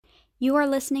You are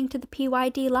listening to the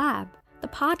PYD Lab, the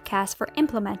podcast for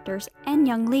implementers and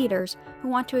young leaders who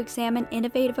want to examine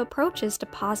innovative approaches to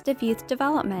positive youth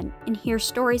development and hear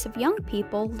stories of young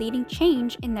people leading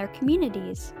change in their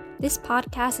communities. This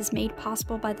podcast is made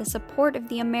possible by the support of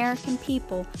the American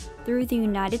people through the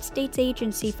United States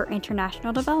Agency for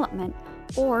International Development,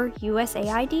 or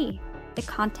USAID. The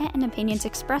content and opinions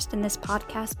expressed in this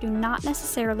podcast do not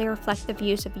necessarily reflect the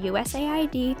views of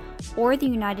USAID or the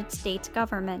United States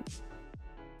government.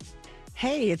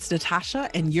 Hey, it's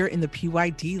Natasha, and you're in the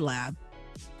PYD Lab.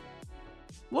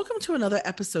 Welcome to another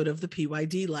episode of the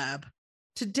PYD Lab.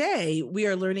 Today, we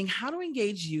are learning how to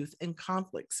engage youth in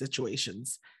conflict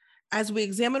situations. As we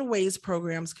examine ways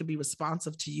programs can be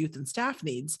responsive to youth and staff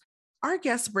needs, our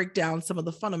guests break down some of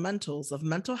the fundamentals of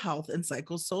mental health and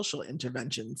psychosocial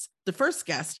interventions. The first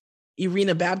guest,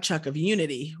 Irina Babchuk of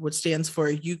Unity, which stands for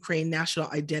Ukraine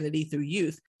National Identity Through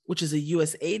Youth, which is a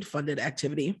USAID-funded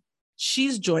activity.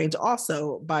 She's joined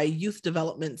also by youth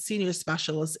development senior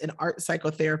specialist and art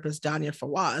psychotherapist Danya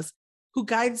Fawaz, who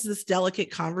guides this delicate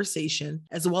conversation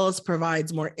as well as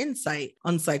provides more insight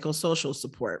on psychosocial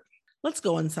support. Let's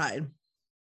go inside.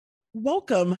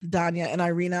 Welcome, Danya and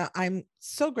Irina. I'm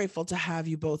so grateful to have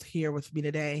you both here with me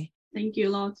today. Thank you a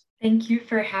lot. Thank you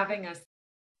for having us.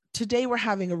 Today, we're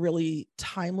having a really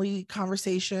timely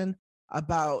conversation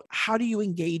about how do you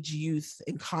engage youth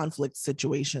in conflict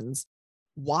situations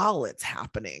while it's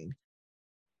happening.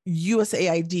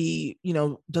 USAID,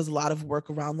 does a lot of work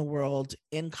around the world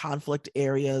in conflict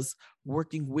areas,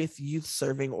 working with youth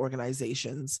serving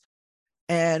organizations.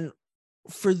 And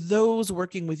for those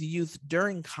working with youth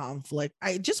during conflict,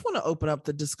 I just want to open up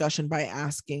the discussion by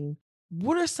asking,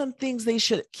 what are some things they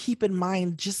should keep in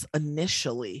mind just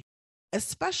initially,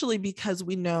 especially because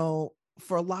we know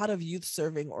for a lot of youth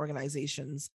serving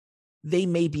organizations, they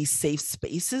may be safe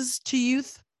spaces to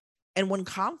youth. And when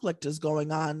conflict is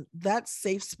going on, that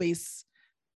safe space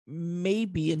may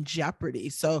be in jeopardy.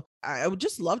 So I would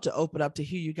just love to open up to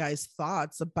hear you guys'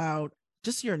 thoughts about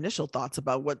just your initial thoughts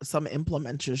about what some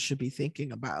implementers should be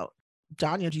thinking about.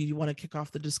 Danya, do you want to kick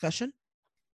off the discussion?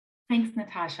 Thanks,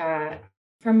 Natasha.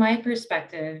 From my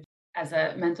perspective, as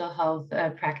a mental health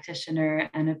practitioner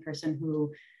and a person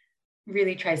who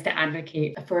really tries to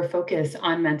advocate for a focus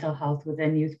on mental health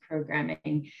within youth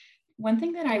programming, one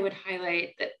thing that I would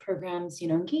highlight that programs,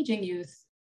 engaging youth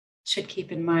should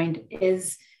keep in mind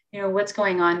is, what's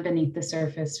going on beneath the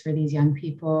surface for these young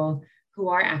people who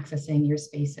are accessing your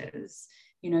spaces.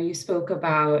 You spoke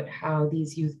about how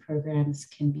these youth programs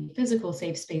can be physical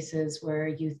safe spaces where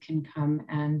youth can come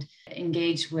and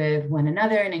engage with one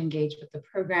another and engage with the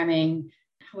programming.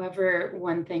 However,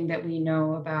 one thing that we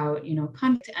know about,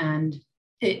 conflict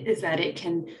is that it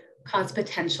can cause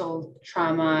potential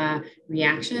trauma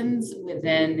reactions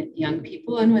within young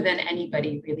people and within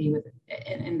anybody really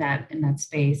in that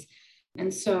space.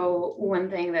 And so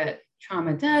one thing that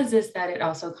trauma does is that it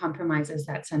also compromises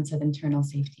that sense of internal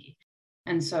safety.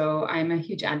 And so I'm a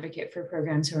huge advocate for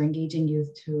programs who are engaging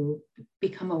youth to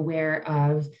become aware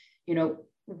of,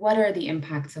 what are the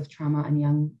impacts of trauma on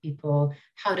young people?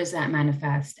 How does that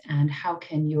manifest? And how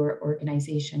can your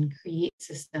organization create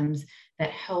systems that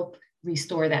help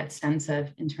restore that sense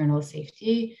of internal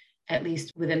safety, at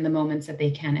least within the moments that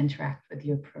they can interact with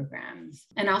your programs?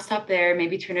 And I'll stop there,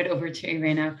 maybe turn it over to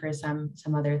Irina for some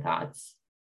other thoughts.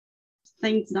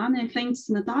 Thanks, Dana. Thanks,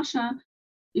 Natasha.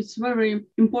 It's very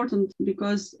important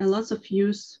because a lot of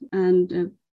youth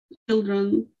and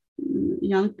children,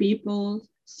 young people,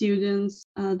 students,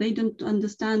 they don't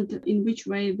understand in which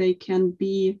way they can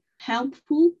be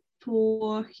helpful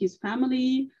for his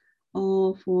family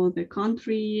or for the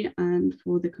country and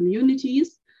for the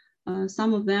communities.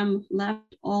 Some of them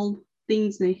left all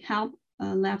things they have,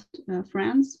 left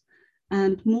friends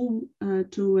and moved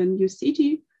to a new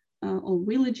city or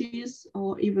villages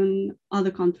or even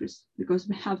other countries, because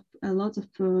we have a lot of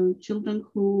children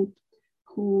who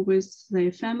with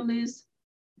their families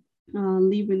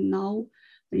living now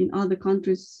in other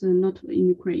countries, not in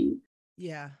Ukraine.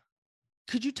 Yeah.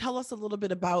 Could you tell us a little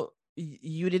bit about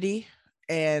Unity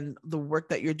and the work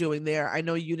that you're doing there? I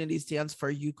know Unity stands for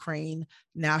Ukraine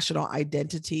National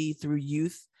Identity Through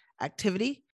Youth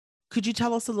activity. Could you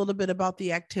tell us a little bit about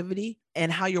the activity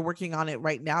and how you're working on it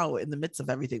right now in the midst of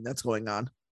everything that's going on?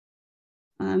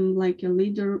 I'm like a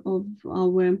leader of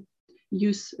our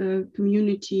youth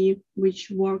community, which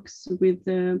works with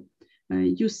the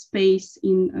youth space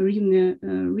in Rivne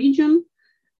region,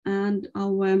 and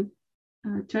our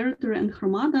territory and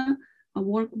Hromada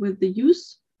work with the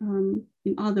youth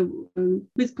in other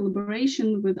with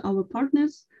collaboration with our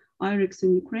partners, IREX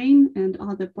in Ukraine and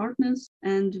other partners,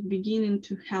 and beginning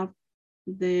to have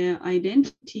their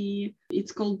identity.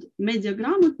 It's called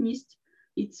mediagramotность.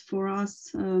 It's for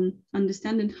us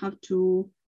understanding how to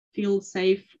feel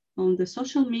safe on the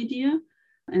social media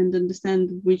and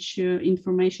understand which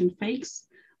information fakes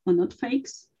or not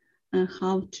fakes,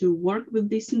 how to work with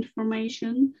this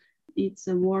information. It's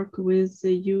a work with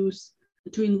the youth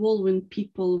to involving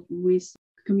people with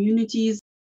communities.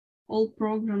 All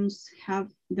programs have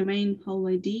the main whole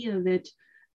idea that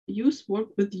youth work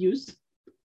with youth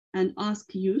and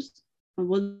ask youth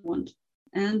what they want.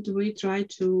 And we try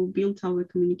to build our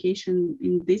communication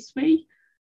in this way.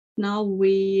 Now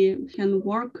we can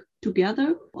work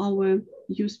together, our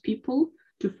youth people,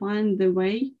 to find the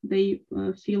way they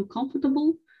feel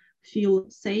comfortable, feel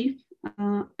safe,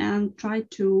 and try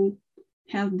to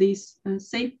have this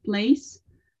safe place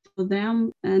for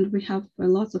them. And we have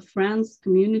lots of friends,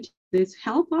 community that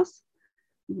help us.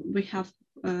 We have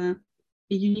a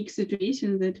unique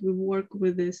situation that we work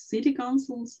with the city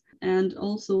councils and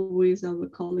also with our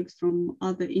colleagues from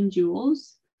other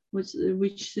NGOs,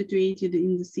 which situated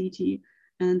in the city,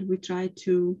 and we try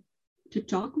to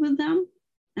talk with them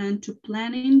and to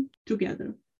planning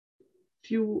together. A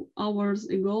few hours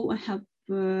ago, I have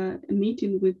a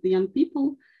meeting with the young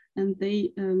people, and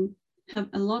they have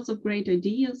a lot of great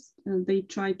ideas. They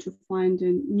try to find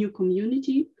a new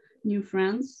community, new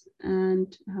friends,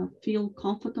 and feel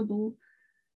comfortable.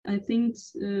 I think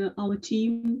our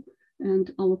team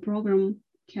and our program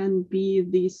can be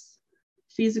this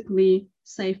physically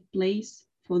safe place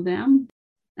for them,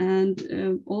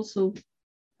 and also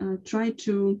try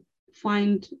to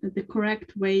find the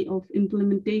correct way of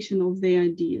implementation of their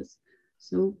ideas.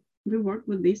 So we work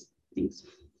with these things,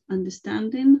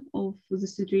 understanding of the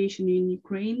situation in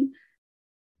Ukraine.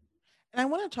 And I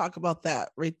want to talk about that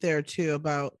right there too,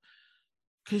 about,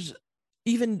 because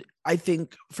even I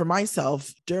think for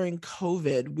myself during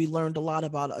COVID, we learned a lot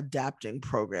about adapting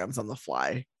programs on the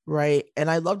fly, right?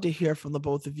 And I'd love to hear from the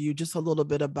both of you just a little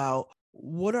bit about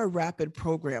what are rapid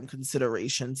program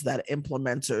considerations that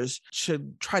implementers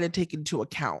should try to take into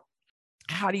account?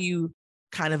 How do you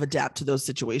kind of adapt to those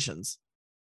situations?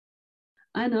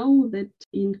 I know that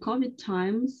in COVID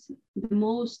times, the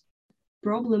most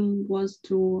problem was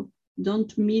to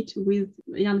don't meet with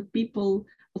young people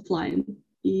offline.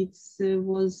 It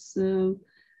was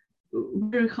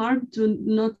very hard to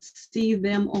not see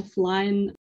them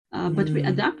offline, but we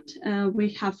adapt.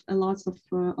 We have a lot of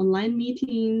online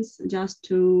meetings just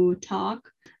to talk,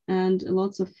 and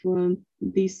lots of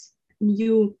these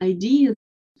new ideas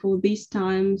for these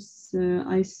times.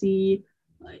 I see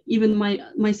even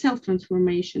my self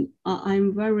transformation.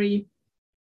 I'm very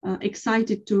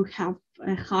excited to have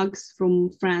hugs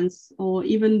from friends, or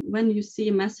even when you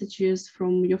see messages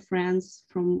from your friends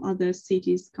from other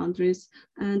cities, countries,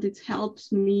 and it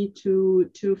helps me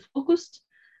to focus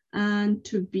and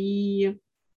to be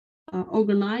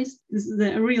organized. This is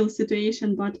a real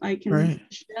situation, but I can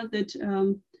share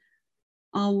that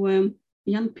our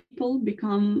young people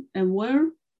become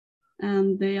aware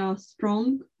and they are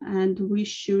strong, and we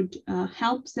should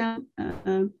help them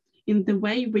in the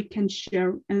way we can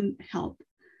share and help.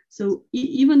 So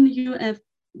even you as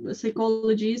a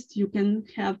psychologist, you can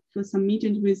have some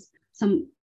meetings with some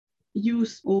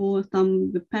youth or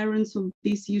some the parents of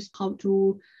this youth, how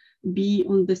to be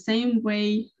on the same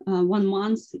way 1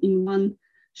 month in one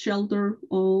shelter,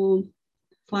 or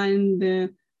find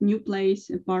the new place,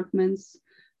 apartments,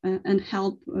 and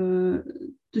help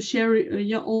to share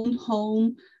your own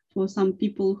home for some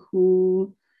people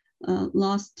who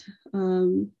lost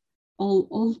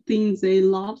all things they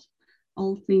love,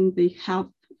 all things they have,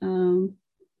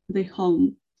 their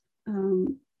home.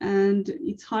 And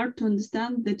it's hard to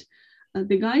understand that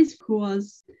the guys who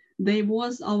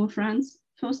was our friends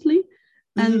firstly,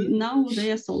 and now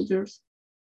they are soldiers.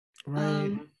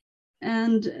 Right.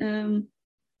 And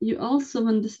you also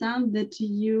understand that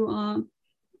you are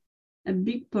a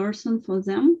big person for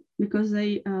them, because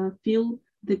they feel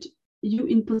that you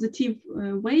in positive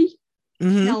way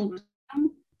help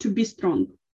them to be strong.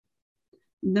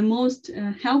 The most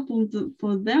helpful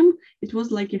for them, it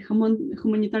was like a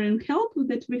humanitarian help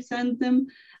that we sent them,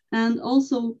 and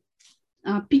also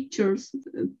pictures.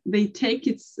 They take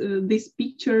these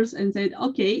pictures and said,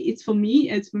 okay, it's for me,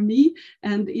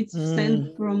 and it's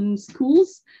sent from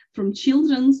schools, from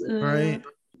children's.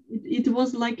 It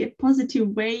was like a positive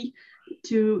way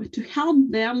to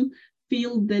help them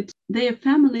feel that their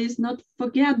families not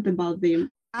forget about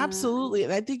them. Absolutely.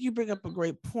 And I think you bring up a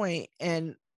great point.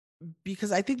 And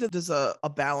because I think that there's a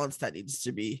balance that needs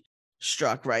to be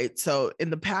struck, right? So in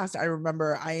the past, I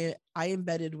remember I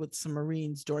embedded with some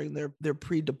Marines during their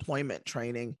pre-deployment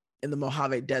training in the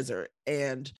Mojave Desert.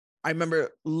 And I remember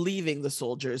leaving the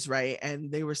soldiers, right?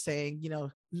 And they were saying,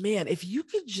 man, if you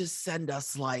could just send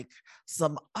us like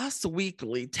some Us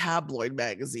Weekly tabloid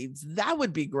magazines, that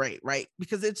would be great, right?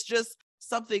 Because it's just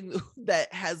something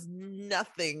that has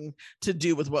nothing to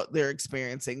do with what they're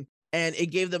experiencing. And it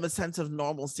gave them a sense of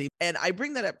normalcy. And I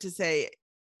bring that up to say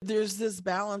there's this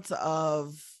balance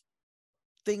of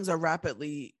things are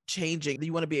rapidly changing.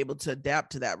 You want to be able to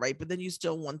adapt to that, right? But then you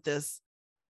still want this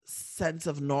sense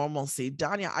of normalcy.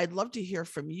 Danya, I'd love to hear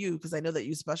from you because I know that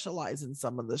you specialize in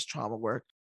some of this trauma work.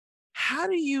 How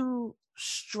do you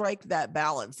strike that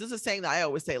balance? This is saying that I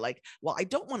always say, like, well, I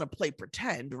don't want to play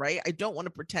pretend, right? I don't want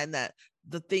to pretend that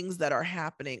the things that are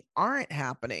happening aren't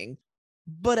happening.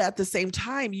 But at the same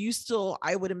time, you still,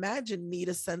 I would imagine, need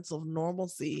a sense of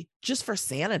normalcy just for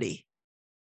sanity.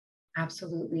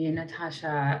 Absolutely,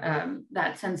 Natasha.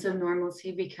 That sense of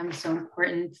normalcy becomes so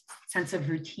important, sense of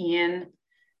routine,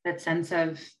 that sense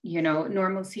of,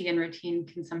 normalcy and routine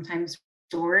can sometimes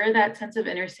restore that sense of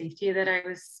inner safety that I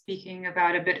was speaking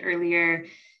about a bit earlier.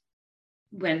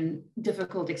 When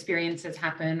difficult experiences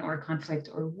happen or conflict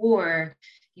or war,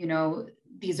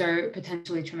 these are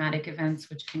potentially traumatic events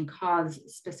which can cause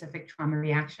specific trauma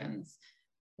reactions,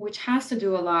 which has to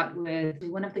do a lot with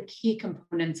one of the key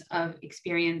components of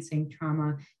experiencing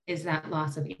trauma is that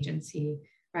loss of agency,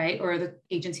 right? Or the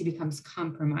agency becomes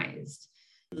compromised.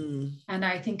 And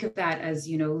I think of that as,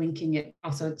 linking it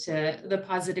also to the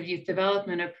positive youth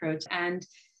development approach and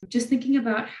just thinking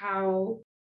about how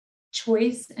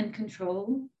choice and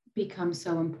control become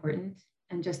so important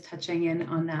and just touching in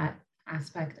on that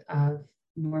aspect of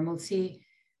normalcy.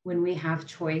 When we have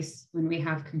choice, when we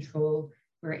have control,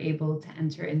 we're able to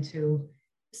enter into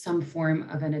some form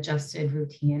of an adjusted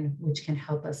routine, which can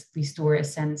help us restore a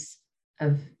sense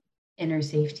of inner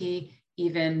safety,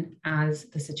 even as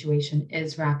the situation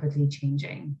is rapidly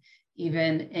changing.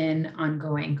 Even in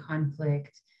ongoing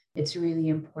conflict, it's really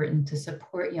important to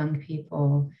support young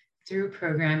people through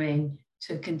programming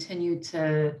to continue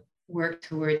to work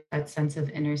toward that sense of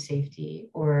inner safety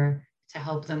or to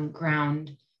help them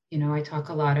ground. I talk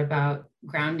a lot about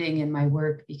grounding in my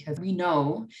work because we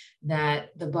know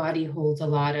that the body holds a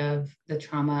lot of the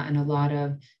trauma and a lot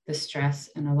of the stress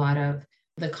and a lot of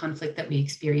the conflict that we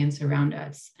experience around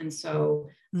us. And so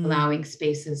allowing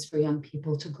spaces for young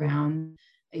people to ground,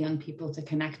 young people to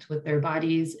connect with their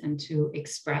bodies and to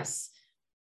express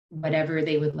whatever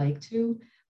they would like to.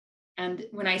 And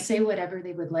when I say whatever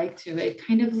they would like to, it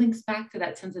kind of links back to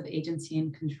that sense of agency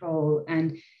and control.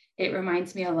 And it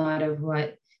reminds me a lot of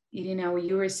what,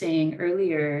 you were saying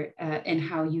earlier and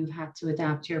how you've had to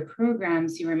adapt your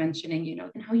programs. You were mentioning,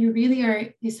 and how you really are,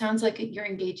 it sounds like you're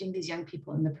engaging these young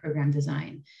people in the program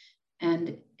design.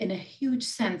 And in a huge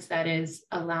sense, that is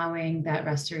allowing that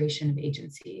restoration of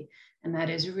agency. And that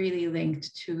is really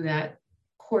linked to that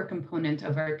core component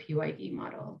of our PYD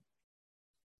model.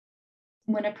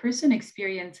 When a person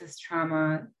experiences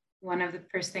trauma, one of the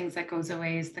first things that goes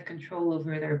away is the control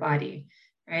over their body,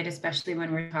 right? Especially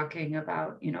when we're talking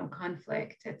about,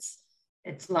 conflict,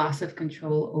 it's loss of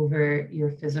control over your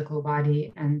physical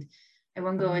body. And I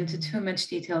won't go into too much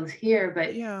details here,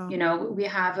 but, we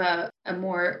have a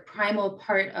more primal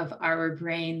part of our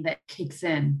brain that kicks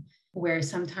in, where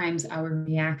sometimes our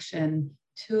reaction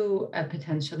to a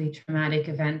potentially traumatic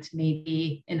event may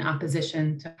be in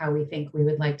opposition to how we think we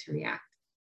would like to react.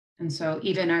 And so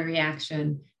even our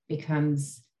reaction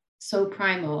becomes so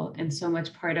primal and so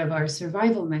much part of our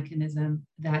survival mechanism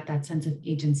that that sense of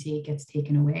agency gets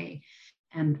taken away.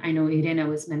 And I know Irina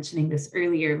was mentioning this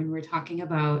earlier when we're talking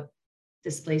about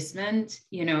displacement,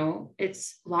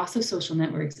 it's loss of social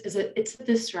networks. It's a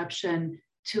disruption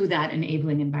to that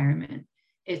enabling environment.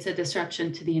 It's a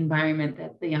disruption to the environment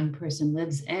that the young person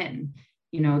lives in,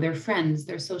 their friends,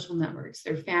 their social networks,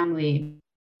 their family.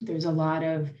 There's a lot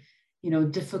of,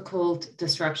 difficult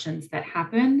disruptions that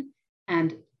happen.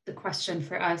 And the question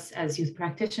for us as youth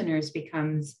practitioners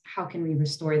becomes, how can we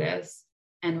restore this?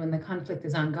 And when the conflict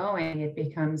is ongoing, it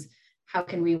becomes, how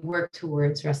can we work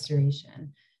towards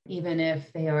restoration? Even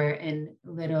if they are in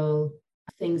little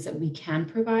things that we can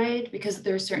provide, because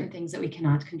there are certain things that we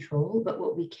cannot control, but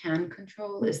what we can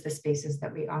control is the spaces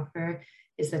that we offer,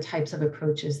 is the types of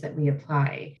approaches that we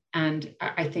apply. And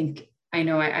I think, I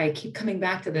know I keep coming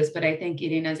back to this, but I think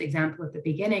Irina's example at the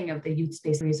beginning of the youth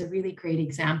space is a really great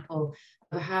example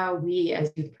of how we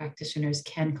as youth practitioners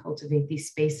can cultivate these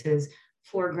spaces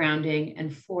for grounding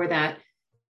and for that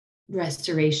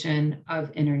restoration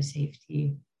of inner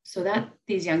safety, so that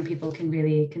these young people can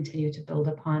really continue to build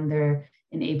upon their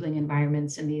enabling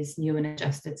environments in these new and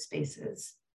adjusted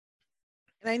spaces.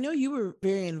 And I know you were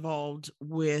very involved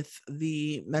with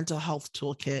the mental health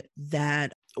toolkit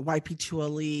that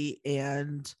YP2LE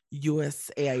and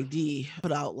USAID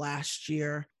put out last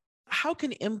year. How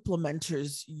can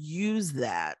implementers use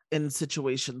that in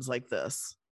situations like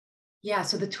this? Yeah,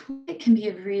 so the toolkit can be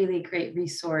a really great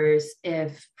resource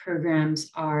if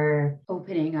programs are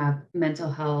opening up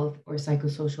mental health or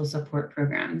psychosocial support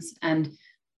programs. And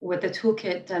what the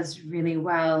toolkit does really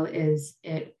well is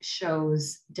it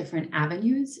shows different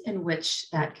avenues in which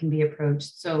that can be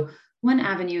approached. So one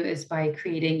avenue is by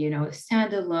creating, a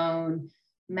standalone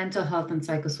mental health and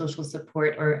psychosocial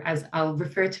support, or as I'll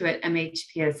refer to it,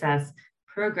 MHPSS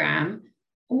program,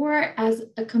 or as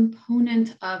a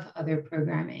component of other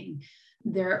programming.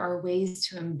 There are ways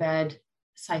to embed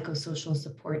psychosocial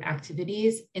support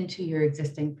activities into your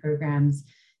existing programs.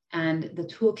 And the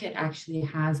toolkit actually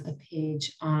has a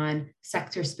page on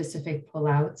sector-specific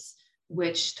pullouts,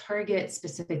 which target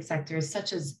specific sectors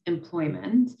such as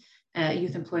employment,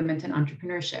 youth employment, and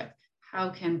entrepreneurship. How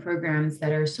can programs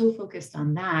that are so focused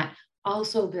on that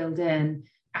also build in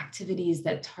activities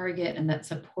that target and that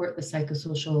support the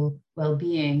psychosocial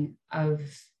well-being of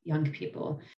young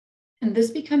people? And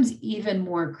this becomes even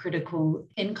more critical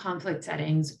in conflict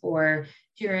settings or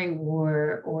during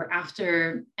war or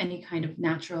after any kind of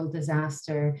natural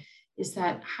disaster, is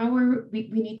that we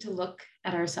need to look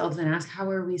at ourselves and ask, how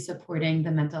are we supporting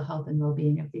the mental health and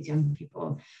well-being of these young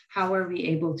people? How are we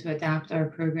able to adapt our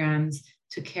programs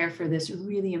to care for this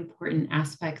really important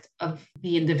aspect of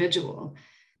the individual?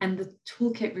 And the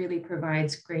toolkit really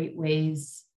provides great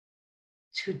ways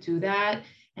to do that.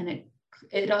 And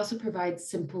it also provides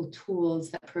simple tools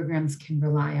that programs can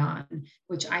rely on,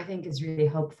 which I think is really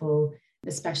helpful,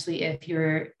 especially if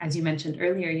you're, as you mentioned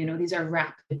earlier, these are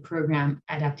rapid program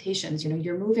adaptations.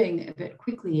 You're moving a bit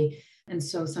quickly. And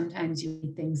so sometimes you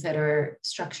need things that are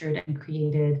structured and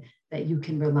created that you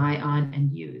can rely on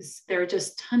and use. There are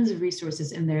just tons of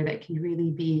resources in there that can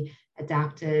really be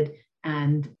adapted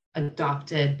and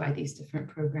adopted by these different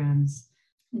programs.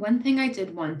 One thing I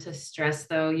did want to stress,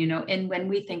 though, and when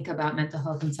we think about mental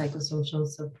health and psychosocial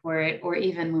support, or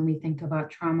even when we think about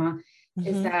trauma,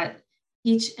 is that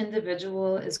each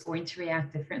individual is going to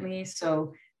react differently.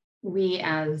 So we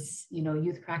as,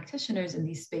 youth practitioners in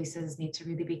these spaces need to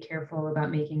really be careful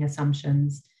about making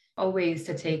assumptions, always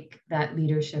to take that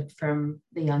leadership from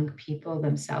the young people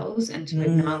themselves and to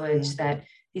acknowledge that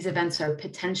these events are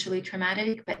potentially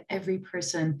traumatic, but every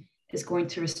person is going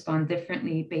to respond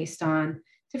differently based on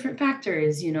different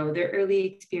factors, their early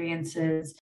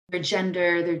experiences, their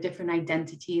gender, their different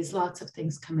identities. Lots of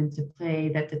things come into play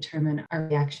that determine our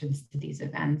reactions to these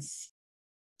events.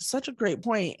 Such a great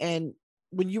point. And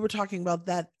when you were talking about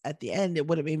that at the end,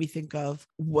 what it made me think of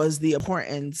was the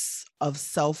importance of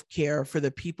self-care for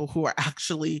the people who are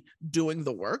actually doing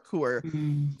the work, who are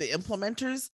the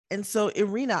implementers. And so,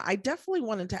 Irina, I definitely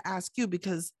wanted to ask you,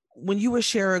 because when you were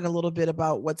sharing a little bit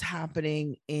about what's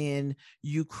happening in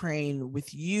Ukraine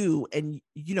with you and,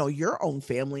 your own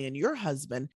family and your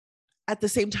husband, at the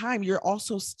same time, you're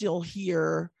also still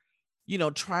here,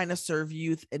 trying to serve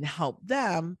youth and help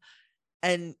them.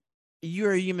 And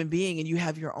you're a human being and you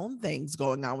have your own things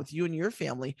going on with you and your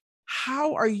family.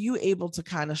 How are you able to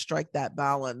kind of strike that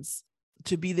balance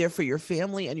to be there for your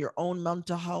family and your own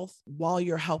mental health while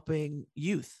you're helping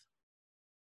youth?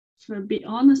 To be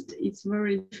honest, it's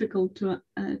very difficult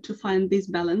to find this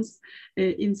balance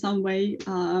in some way.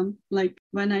 Like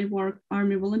when I work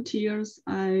Army volunteers,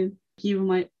 I give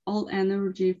my all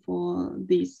energy for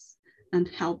this and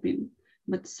helping.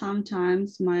 But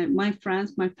sometimes my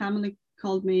friends, my family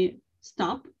called me,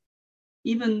 stop,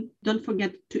 even don't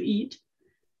forget to eat,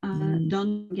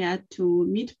 don't forget to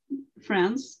meet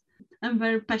friends. I'm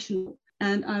very passionate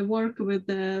and I work with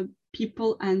the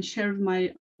people and share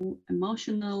my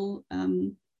emotional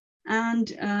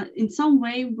and in some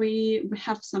way we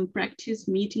have some practice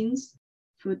meetings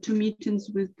for 2 meetings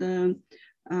with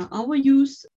our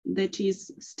youth that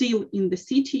is still in the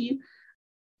city.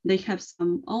 They have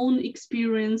some own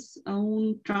experience,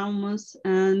 own traumas,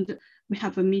 and we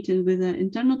have a meeting with an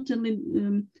internally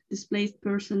displaced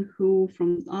person who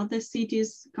from other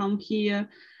cities come here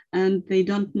and they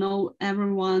don't know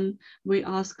everyone. We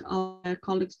ask our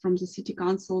colleagues from the city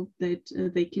council that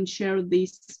they can share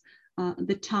this,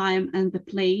 the time and the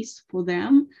place for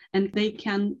them, and they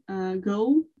can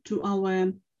go to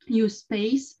our youth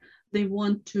space. They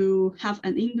want to have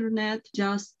an internet,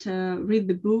 just read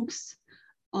the books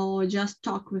or just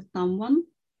talk with someone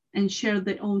and share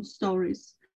their own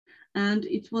stories. And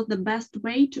it was the best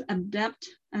way to adapt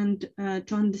and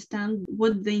to understand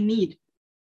what they need.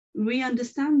 We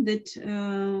understand that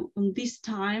on this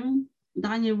time,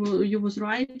 Daniel, you was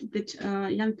right that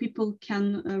young people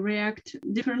can react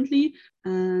differently,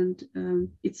 and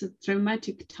it's a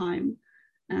traumatic time.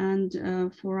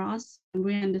 And for us,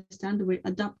 we understand, we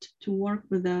adapt to work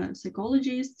with a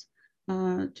psychologist,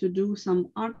 to do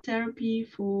some art therapy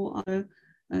for our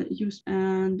youth,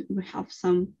 and we have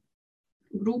some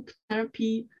group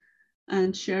therapy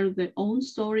and share their own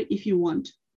story if you want.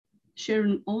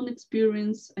 Sharing own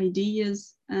experience,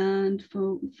 ideas, and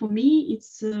for me,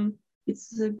 it's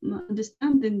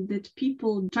understanding that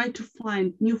people try to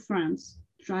find new friends,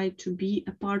 try to be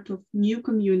a part of new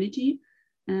community,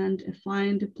 and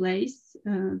find a place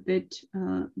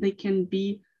that they can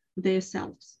be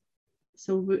themselves.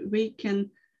 So we can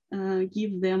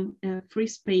give them a free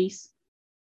space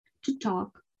to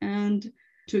talk and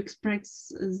to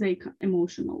express their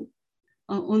emotional.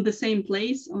 On the same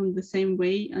place, on the same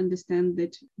way, understand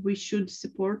that we should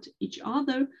support each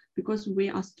other because we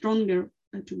are stronger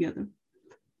together.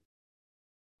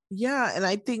 Yeah, and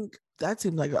I think that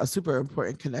seems like a super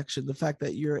important connection. The fact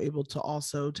that you're able to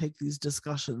also take these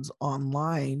discussions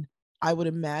online. I would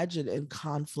imagine in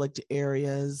conflict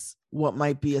areas, what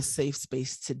might be a safe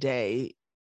space today,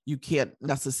 you can't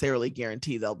necessarily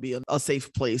guarantee there'll be a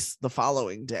safe place the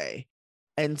following day.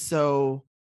 And so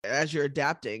as you're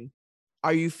adapting,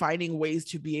 are you finding ways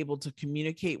to be able to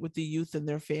communicate with the youth and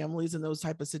their families in those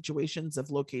type of situations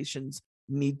if locations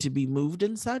need to be moved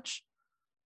and such?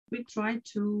 We try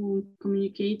to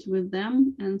communicate with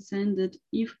them and send that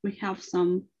if we have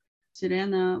some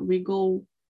sirena, we go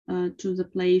to the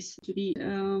place to be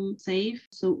safe.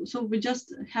 So we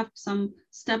just have some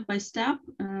step-by-step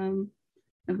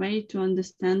a way to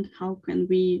understand how can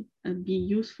we be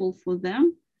useful for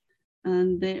them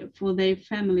and for their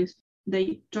families.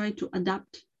 They try to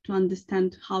adapt to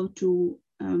understand how to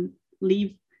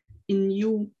live in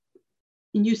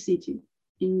new city,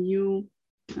 in new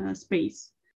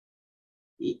space.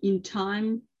 In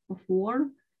time of war,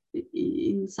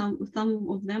 in some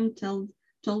of them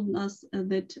told us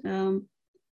that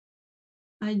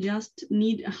I just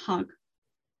need a hug.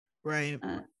 Right.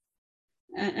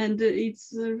 And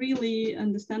it's really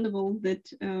understandable that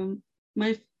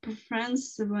my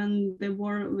friends, when the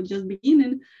war was just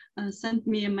beginning, sent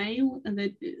me a mail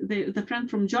that the friend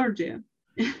from Georgia,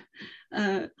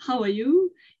 how are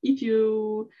you? If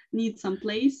you need some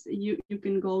place, you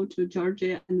can go to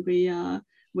Georgia and we are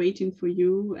waiting for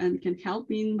you and can help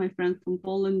in. My friend from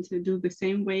Poland to do the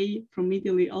same way, from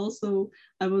Italy also.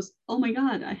 I was, oh my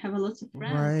God, I have a lot of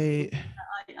friends. Right.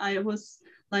 I was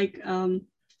like,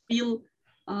 feel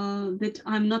that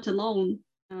I'm not alone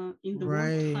in the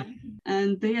world.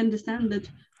 And they understand that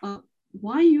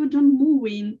why you don't move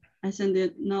in. I said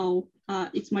that no,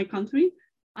 it's my country.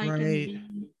 I can be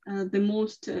the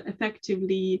most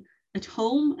effectively at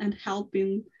home and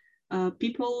helping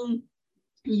people,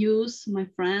 use my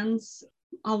friends,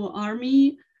 our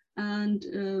army,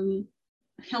 and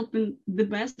helping the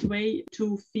best way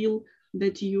to feel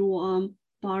that you are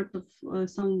part of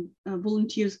some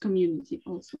volunteers community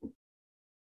also.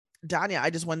 Danya,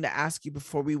 I just wanted to ask you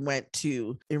before we went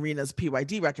to Irina's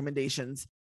PYD recommendations.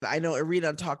 I know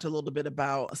Irina talked a little bit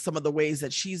about some of the ways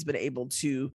that she's been able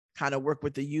to kind of work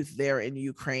with the youth there in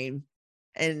Ukraine.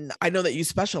 And I know that you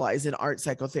specialize in art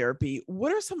psychotherapy.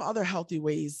 What are some other healthy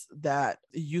ways that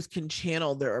youth can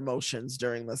channel their emotions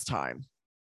during this time?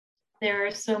 There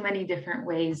are so many different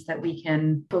ways that we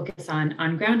can focus on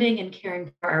grounding and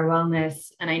caring for our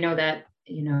wellness. And I know that,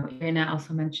 Irina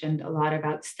also mentioned a lot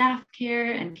about staff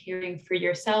care and caring for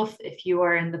yourself if you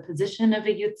are in the position of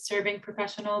a youth serving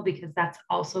professional, because that's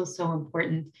also so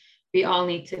important. We all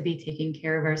need to be taking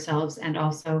care of ourselves and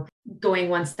also going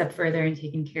one step further and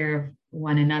taking care of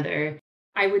one another.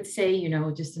 I would say,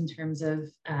 just in terms of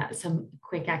some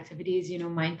quick activities,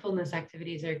 mindfulness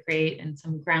activities are great, and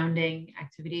some grounding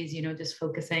activities, just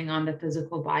focusing on the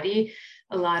physical body.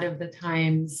 A lot of the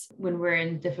times when we're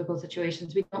in difficult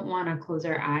situations, we don't want to close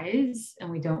our eyes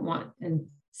and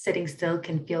sitting still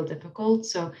can feel difficult.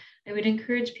 So I would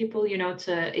encourage people,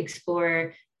 to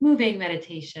explore moving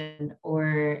meditation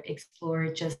or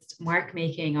explore just mark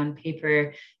making on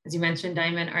paper. As you mentioned,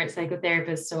 I'm an art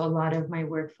psychotherapist, so a lot of my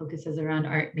work focuses around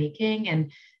art making.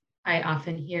 And I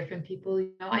often hear from people,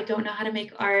 I don't know how to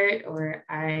make art, or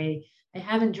I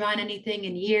haven't drawn anything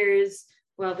in years.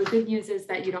 Well, the good news is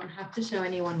that you don't have to show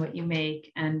anyone what you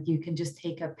make, and you can just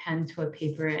take a pen to a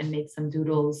paper and make some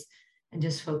doodles and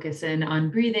just focus in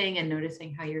on breathing and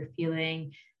noticing how you're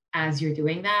feeling as you're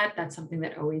doing that. That's something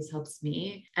that always helps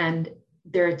me. And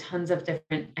there are tons of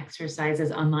different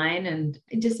exercises online, and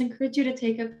I just encourage you to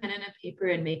take a pen and a paper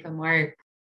and make a mark.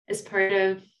 As part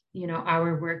of,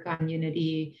 our work on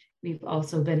unity, we've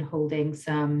also been holding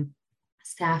some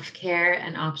staff care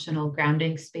and optional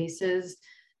grounding spaces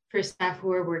for staff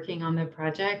who are working on the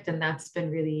project. And that's been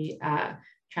really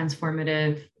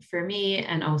transformative for me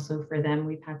and also for them.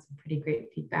 We've had some pretty great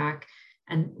feedback,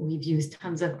 and we've used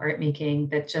tons of art making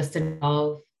that just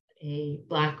involve a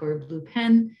black or blue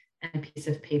pen and a piece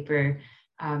of paper.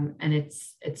 And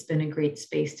it's been a great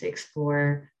space to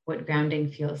explore what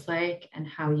grounding feels like and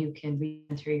how you can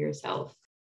re-enter yourself.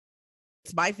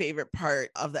 It's my favorite part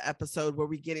of the episode where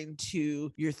we get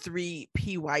into your 3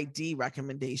 PYD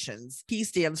recommendations. P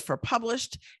stands for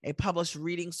published, a published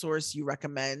reading source you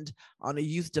recommend on a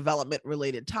youth development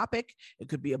related topic. It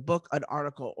could be a book, an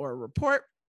article, or a report.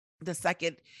 The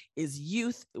second is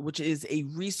youth, which is a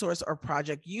resource or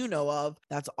project you know of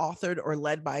that's authored or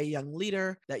led by a young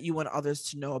leader that you want others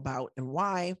to know about and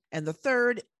why. And the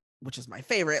third, which is my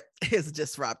favorite, is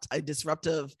disrupt, a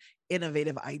disruptive,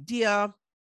 innovative idea.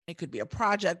 It could be a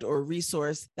project or a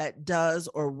resource that does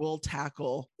or will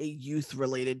tackle a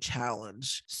youth-related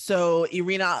challenge. So,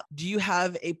 Irina, do you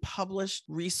have a published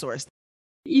resource?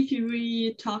 If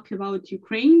we talk about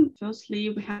Ukraine,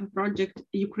 firstly, we have a project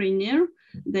Ukrainian.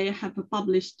 They have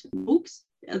published books.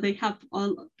 They have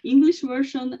all English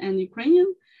version and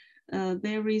Ukrainian.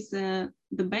 There is the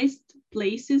best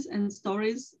places and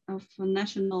stories of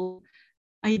national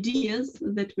ideas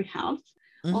that we have.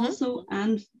 Also,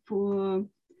 and for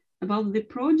about the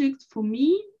project, for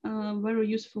me, a very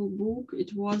useful book.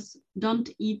 It was Don't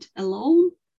Eat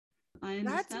Alone.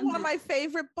 That's one of my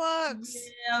favorite books.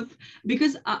 Yeah,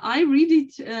 because I read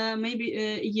it maybe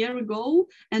a year ago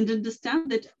and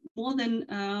understand that more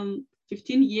than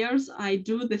 15 years I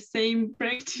do the same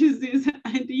practices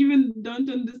and even don't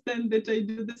understand that I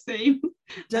do the same.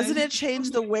 Doesn't it change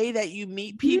the way that you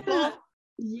meet people?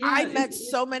 Yeah, I met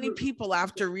so many people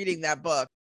after reading that book.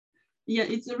 Yeah,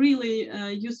 it's a really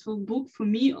useful book for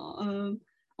me.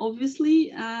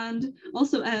 Obviously, and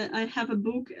also I have a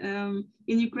book in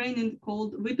Ukrainian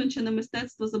called "Витончене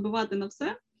мистецтво забувати на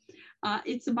все."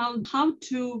 It's about how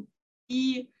to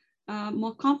be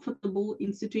more comfortable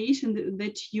in situation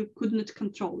that you could not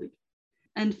control it,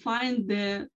 and find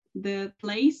the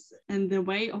place and the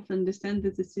way of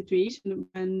understanding the situation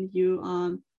when you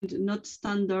are not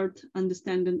standard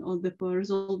understanding of the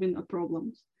resolving a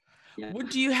problems. Yeah. What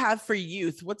do you have for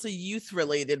youth? What's a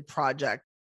youth-related project?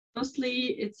 Mostly,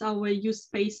 it's our Youth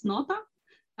Space Nota.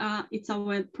 It's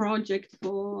our project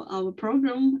for our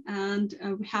program, and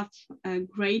we have a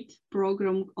great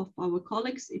program of our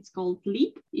colleagues. It's called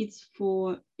LEAP. It's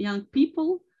for young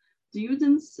people,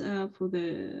 students, for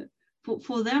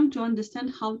them to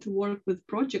understand how to work with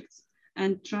projects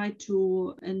and try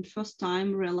to, and first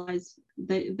time, realize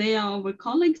that they are our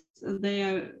colleagues, they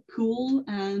are cool,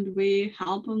 and we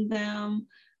help them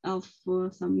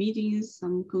for some meetings,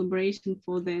 some collaboration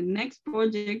for the next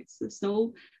projects.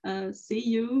 So see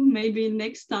you maybe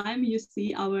next time you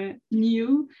see our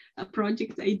new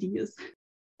project ideas.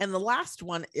 And the last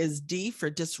one is D for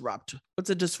disrupt. What's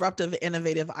a disruptive,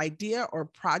 innovative idea or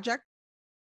project?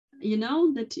 You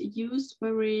know that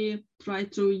try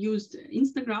to use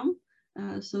Instagram.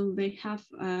 So they have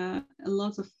a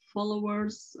lot of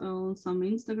followers on some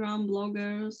Instagram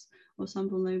bloggers or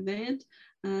something like that.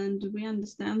 And we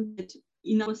understand that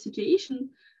in our situation,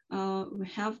 we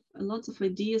have a lot of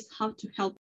ideas how to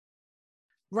help.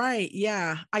 Right.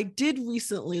 Yeah. I did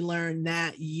recently learn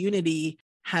that Unity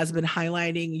has been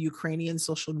highlighting Ukrainian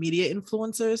social media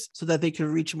influencers so that they can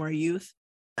reach more youth.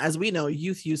 As we know,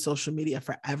 youth use social media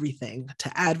for everything,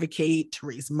 to advocate, to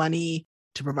raise money,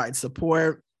 to provide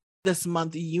support. This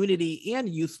month, Unity and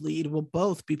Youth Lead will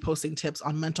both be posting tips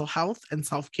on mental health and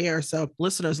self-care. So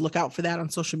listeners, look out for that on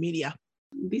social media.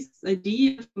 This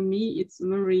idea for me, it's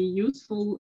very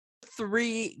useful.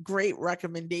 3 great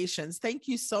recommendations. Thank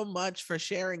you so much for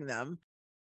sharing them.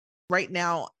 Right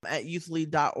now at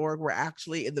youthlead.org, we're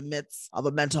actually in the midst of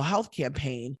a mental health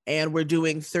campaign, and we're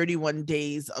doing 31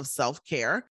 days of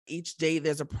self-care. Each day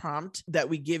there's a prompt that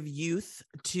we give youth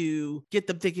to get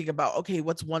them thinking about, okay,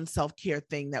 what's one self-care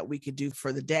thing that we could do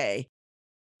for the day?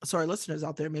 So our listeners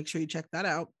out there, make sure you check that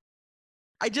out.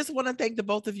 I just want to thank the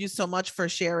both of you so much for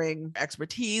sharing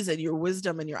expertise and your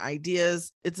wisdom and your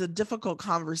ideas. It's a difficult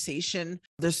conversation.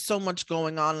 There's so much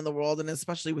going on in the world, and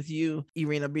especially with you,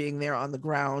 Irina, being there on the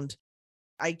ground.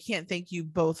 I can't thank you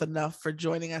both enough for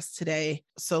joining us today.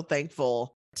 So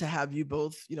thankful to have you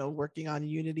both, working on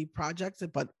Unity projects,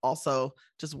 but also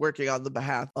just working on the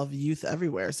behalf of youth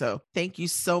everywhere. So thank you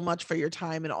so much for your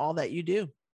time and all that you do.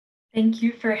 Thank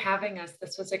you for having us.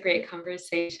 This was a great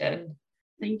conversation.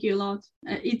 Thank you a lot.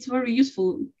 It's very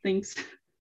useful. Thanks.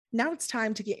 Now it's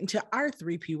time to get into our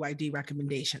 3 PYD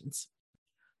recommendations.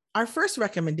 Our first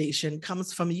recommendation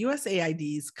comes from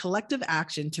USAID's Collective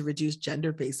Action to Reduce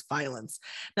Gender-Based Violence.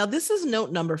 Now, this is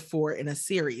note number 4 in a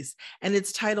series, and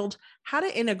it's titled How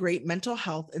to Integrate Mental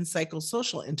Health and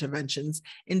Psychosocial Interventions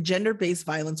in Gender-Based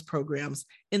Violence Programs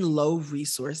in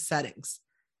Low-Resource Settings.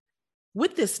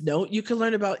 With this note, you can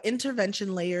learn about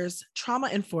intervention layers,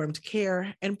 trauma-informed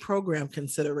care, and program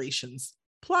considerations,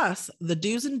 plus the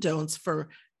do's and don'ts for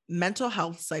mental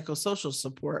health psychosocial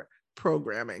support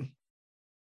programming.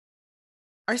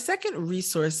 Our second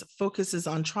resource focuses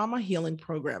on trauma healing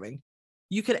programming.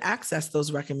 You can access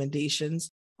those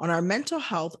recommendations on our mental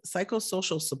health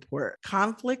psychosocial support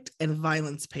conflict and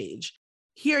violence page.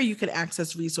 Here you can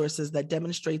access resources that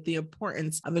demonstrate the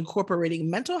importance of incorporating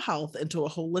mental health into a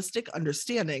holistic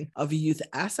understanding of youth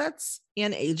assets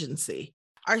and agency.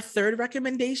 Our third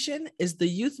recommendation is the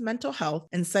Youth Mental Health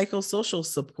and Psychosocial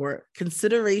Support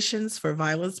Considerations for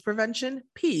Violence Prevention,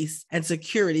 Peace, and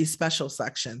Security Special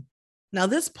Section. Now,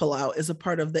 this pullout is a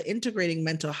part of the Integrating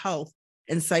Mental Health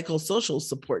and Psychosocial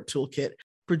Support Toolkit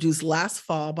produced last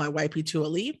fall by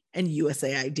YP2LE and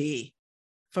USAID.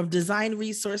 From design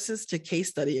resources to case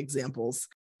study examples,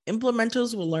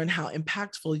 implementers will learn how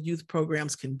impactful youth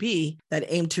programs can be that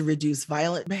aim to reduce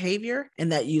violent behavior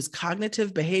and that use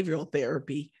cognitive behavioral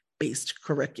therapy-based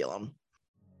curriculum.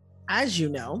 As you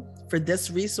know, for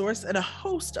this resource and a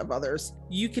host of others,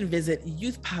 you can visit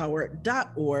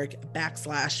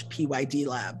youthpower.org/PYD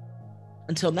Lab.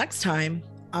 Until next time,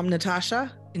 I'm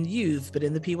Natasha, and you've been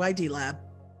in the PYD Lab.